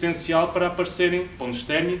o potencial para aparecerem pontes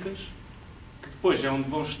térmicas, que depois é onde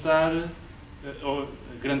vão estar a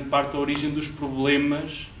grande parte da origem dos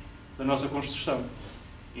problemas da nossa construção.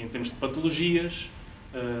 E em termos de patologias,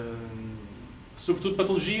 sobretudo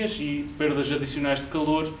patologias e perdas adicionais de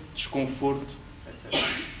calor, desconforto, etc.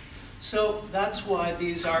 So that's why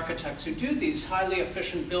these architects who do these highly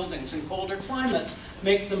efficient buildings in colder climates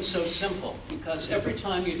make them so simple, because every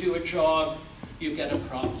time you do a job, you get a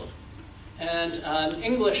problem. And an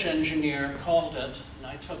English engineer called it, and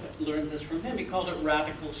I learned this from him, he called it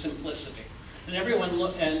radical simplicity. And everyone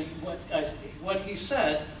looked, and what he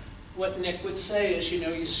said, what Nick would say is,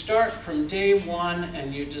 you start from day one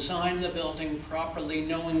and you design the building properly,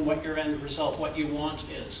 knowing what your end result, what you want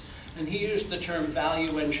is. And he used the term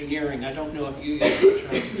value engineering. I don't know if you use the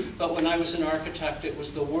term, but when I was an architect, it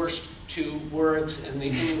was the worst two words in the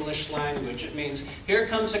English language. It means, here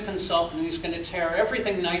comes a consultant, he's going to tear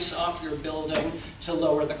everything nice off your building to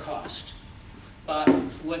lower the cost. But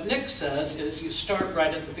what Nick says is you start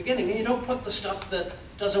right at the beginning, and you don't put the stuff that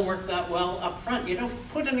doesn't work that well up front. You don't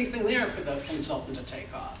put anything there for the consultant to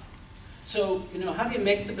take off. So, how do you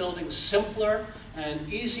make the building simpler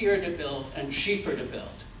and easier to build and cheaper to build?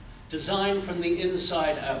 Design from the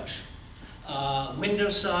inside out. Window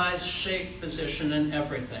size, shape, position, and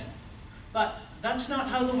everything. But that's not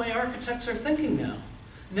how the way architects are thinking now.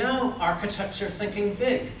 Now architects are thinking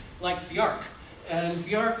big, like Bjarke. And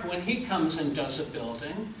Bjarke, when he comes and does a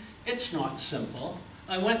building, it's not simple.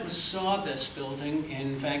 I went and saw this building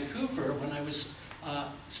in Vancouver when I was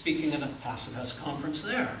speaking at a Passivhaus conference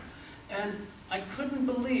there. And I couldn't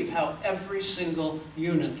believe how every single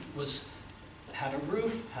unit had a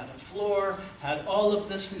roof, had a floor, had all of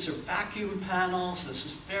this. These are vacuum panels. This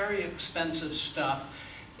is very expensive stuff.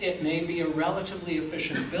 It may be a relatively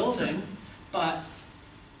efficient building, but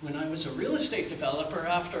when I was a real estate developer,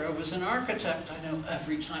 after I was an architect, I know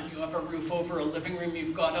every time you have a roof over a living room,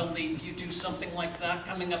 you've got a leak. You do something like that,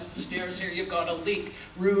 coming up the stairs here, you've got a leak.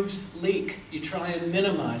 Roofs leak. You try and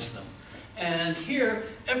minimize them. And here,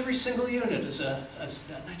 every single unit is that.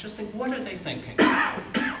 And I just think, what are they thinking?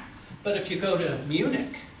 But if you go to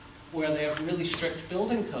Munich, where they have really strict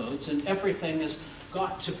building codes and everything has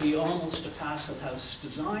got to be almost a Passivhaus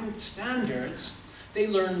design standards, they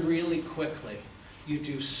learn really quickly. You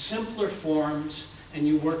do simpler forms and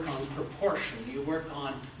you work on proportion. You work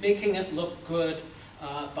on making it look good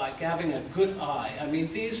by having a good eye. I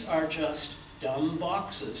mean, these are just dumb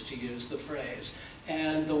boxes, to use the phrase.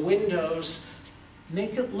 And the windows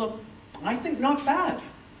make it look, I think, not bad.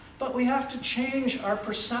 But we have to change our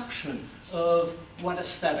perception of what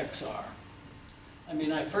aesthetics are. I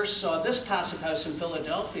mean, I first saw this Passivhaus in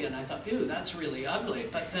Philadelphia and I thought, ew, that's really ugly.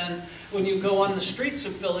 But then when you go on the streets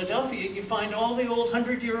of Philadelphia, you find all the old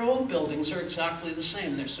 100-year-old buildings are exactly the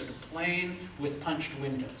same. They're sort of plain with punched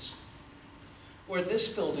windows. Or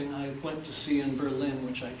this building I went to see in Berlin,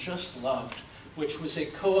 which I just loved, which was a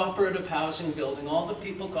cooperative housing building. All the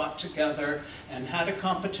people got together and had a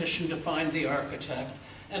competition to find the architect.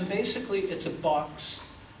 And basically it's a box,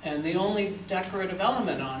 and the only decorative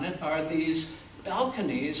element on it are these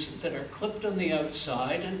balconies that are clipped on the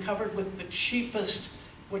outside and covered with the cheapest,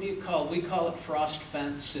 what do you call, we call it frost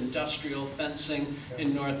fence, industrial fencing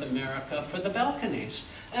in North America for the balconies.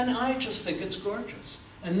 And I just think it's gorgeous.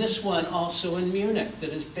 And this one also in Munich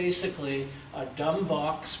that is basically a dumb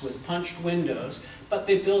box with punched windows, but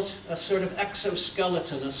they built a sort of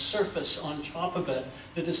exoskeleton, a surface on top of it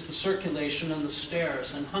that is the circulation and the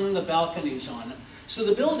stairs, and hung the balconies on it. So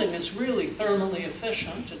the building is really thermally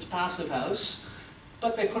efficient. It's Passivhaus,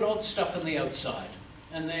 but they put all the stuff on the outside.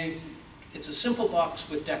 And it's a simple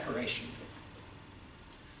box with decoration.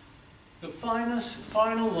 The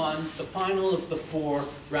final one, the final of the 4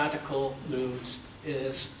 radical moves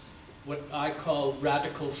is what I call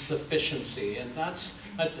radical sufficiency. And that's,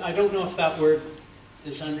 I don't know if that word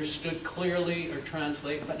is understood clearly or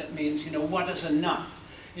translate, but it means, you know, what is enough?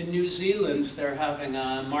 In New Zealand, they're having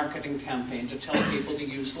a marketing campaign to tell people to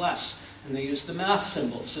use less. And they use the math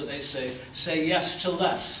symbol. So they say yes to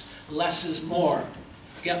less. Less is more.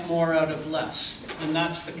 Get more out of less. And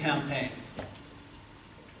that's the campaign.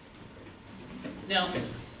 Now,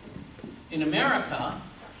 in America,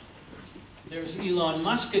 there's Elon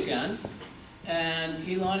Musk again. And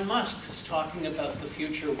Elon Musk is talking about the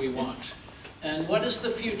future we want. And what is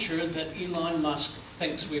the future that Elon Musk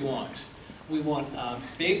thinks we want? We want a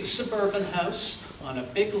big suburban house on a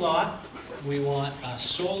big lot. We want a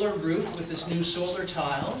solar roof with this new solar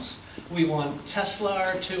tiles. We want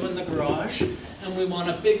Tesla R2 in the garage. And we want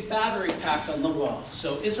a big battery pack on the wall.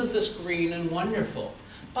 So isn't this green and wonderful?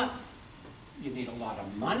 But you need a lot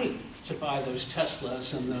of money to buy those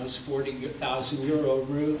Teslas and those 40,000 euro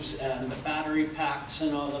roofs and the battery packs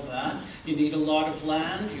and all of that. You need a lot of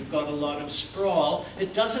land. You've got a lot of sprawl.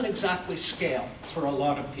 It doesn't exactly scale for a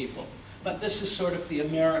lot of people. But this is sort of the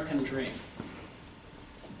American dream.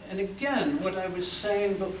 And again, what I was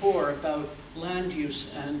saying before about land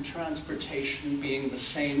use and transportation being the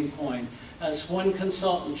same coin. As one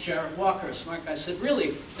consultant, Jared Walker, a smart guy, said,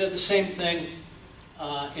 really, they're the same thing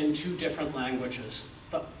in 2 different languages.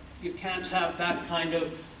 But you can't have that kind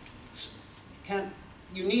of,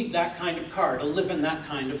 you need that kind of car to live in that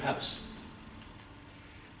kind of house.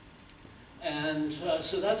 And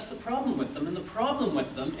so that's the problem with them. And the problem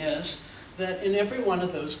with them is that in every one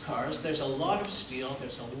of those cars, there's a lot of steel,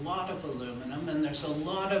 there's a lot of aluminum, and there's a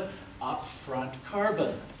lot of upfront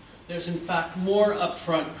carbon. There's in fact more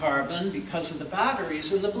upfront carbon because of the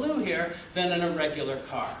batteries in the blue here than in a regular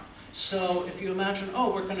car. So if you imagine,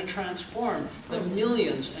 oh, we're going to transform the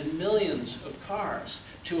millions and millions of cars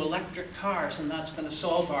to electric cars, and that's going to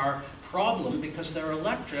solve our problem because they're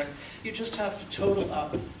electric, you just have to total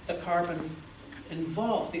up the carbon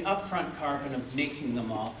involved, the upfront carbon of making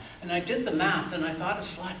them all. And I did the math and I thought a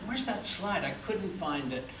slide, where's that slide? I couldn't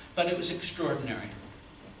find it, but it was extraordinary.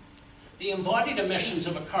 The embodied emissions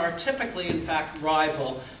of a car typically, in fact,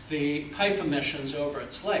 rival the pipe emissions over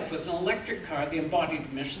its life. With an electric car, the embodied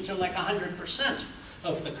emissions are like 100%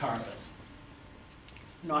 of the carbon.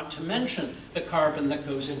 Not to mention the carbon that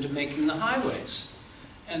goes into making the highways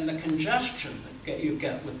and the congestion that you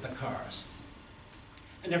get with the cars.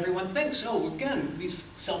 And everyone thinks, oh, again, these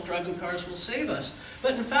self-driving cars will save us.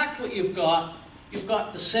 But in fact, what you've got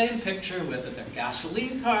the same picture, whether they're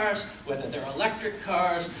gasoline cars, whether they're electric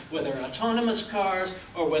cars, whether they're autonomous cars,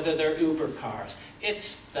 or whether they're Uber cars.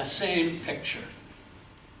 It's the same picture.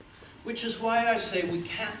 Which is why I say we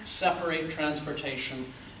can't separate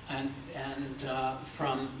transportation and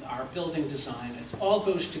from our building design. It all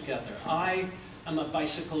goes together. I am a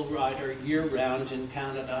bicycle rider year-round in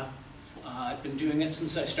Canada. I've been doing it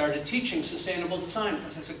since I started teaching sustainable design,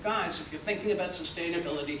 because I said, guys, if you're thinking about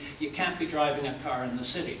sustainability, you can't be driving a car in the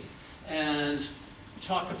city. And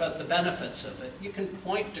talk about the benefits of it. You can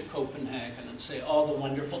point to Copenhagen and say all the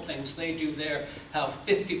wonderful things they do there, how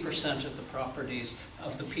 50% of the properties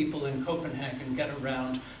of the people in Copenhagen get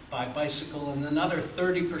around by bicycle, and another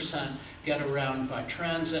 30% get around by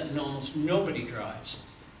transit, and almost nobody drives.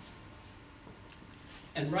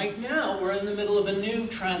 And right now, we're in the middle of a new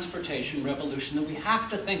transportation revolution, and we have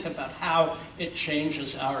to think about how it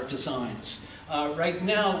changes our designs. Right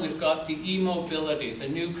now, we've got the e-mobility, the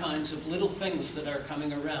new kinds of little things that are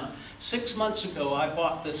coming around. 6 months ago, I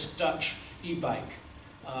bought this Dutch e-bike.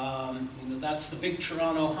 That's the big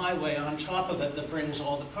Toronto highway on top of it that brings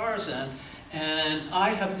all the cars in. And I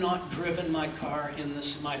have not driven my car in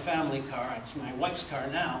my family car, it's my wife's car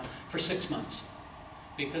now, for 6 months.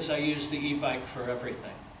 Because I use the e-bike for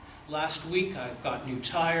everything. Last week I got new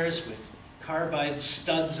tires with carbide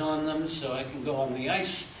studs on them so I can go on the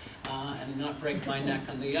ice and not break my neck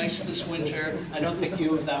on the ice this winter. I don't think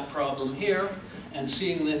you have that problem here. And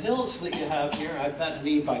seeing the hills that you have here, I bet an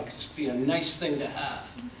e-bike would be a nice thing to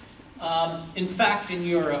have. In fact, in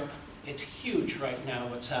Europe, it's huge right now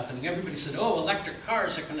what's happening. Everybody said, oh, electric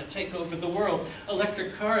cars are going to take over the world.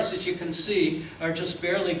 Electric cars, as you can see, are just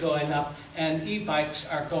barely going up, and e-bikes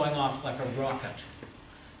are going off like a rocket.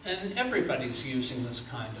 And everybody's using this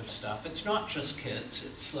kind of stuff. It's not just kids.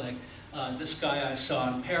 It's like this guy I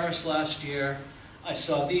saw in Paris last year. I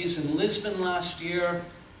saw these in Lisbon last year,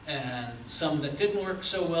 and some that didn't work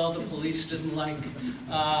so well, the police didn't like.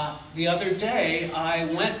 The other day, I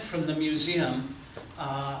went from the museum,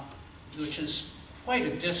 which is quite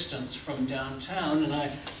a distance from downtown, and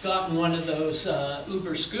I got in one of those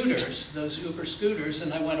Uber scooters,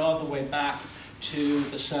 and I went all the way back to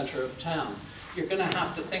the center of town. You're going to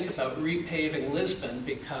have to think about repaving Lisbon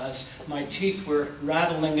because my teeth were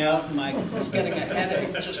rattling out and I was getting a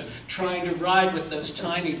headache just trying to ride with those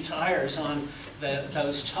tiny tires on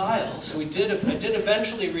those tiles. So I did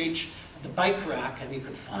eventually reach the bike rack, and you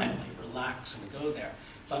could finally relax and go there.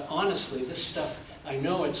 But honestly, this stuff, I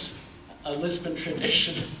know it's a Lisbon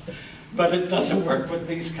tradition, but it doesn't work with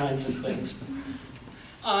these kinds of things.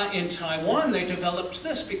 In Taiwan, they developed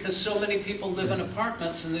this because so many people live in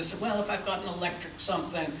apartments, and they said, well, if I've got an electric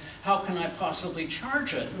something, how can I possibly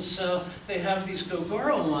charge it? And so they have these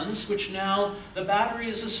Gogoro ones, which now the battery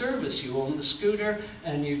is a service. You own the scooter,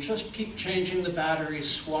 and you just keep changing the batteries,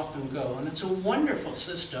 swap and go. And it's a wonderful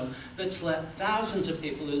system that's let thousands of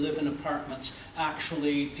people who live in apartments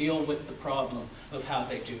actually deal with the problem of how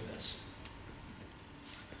they do this.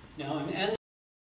 Now, I'm ending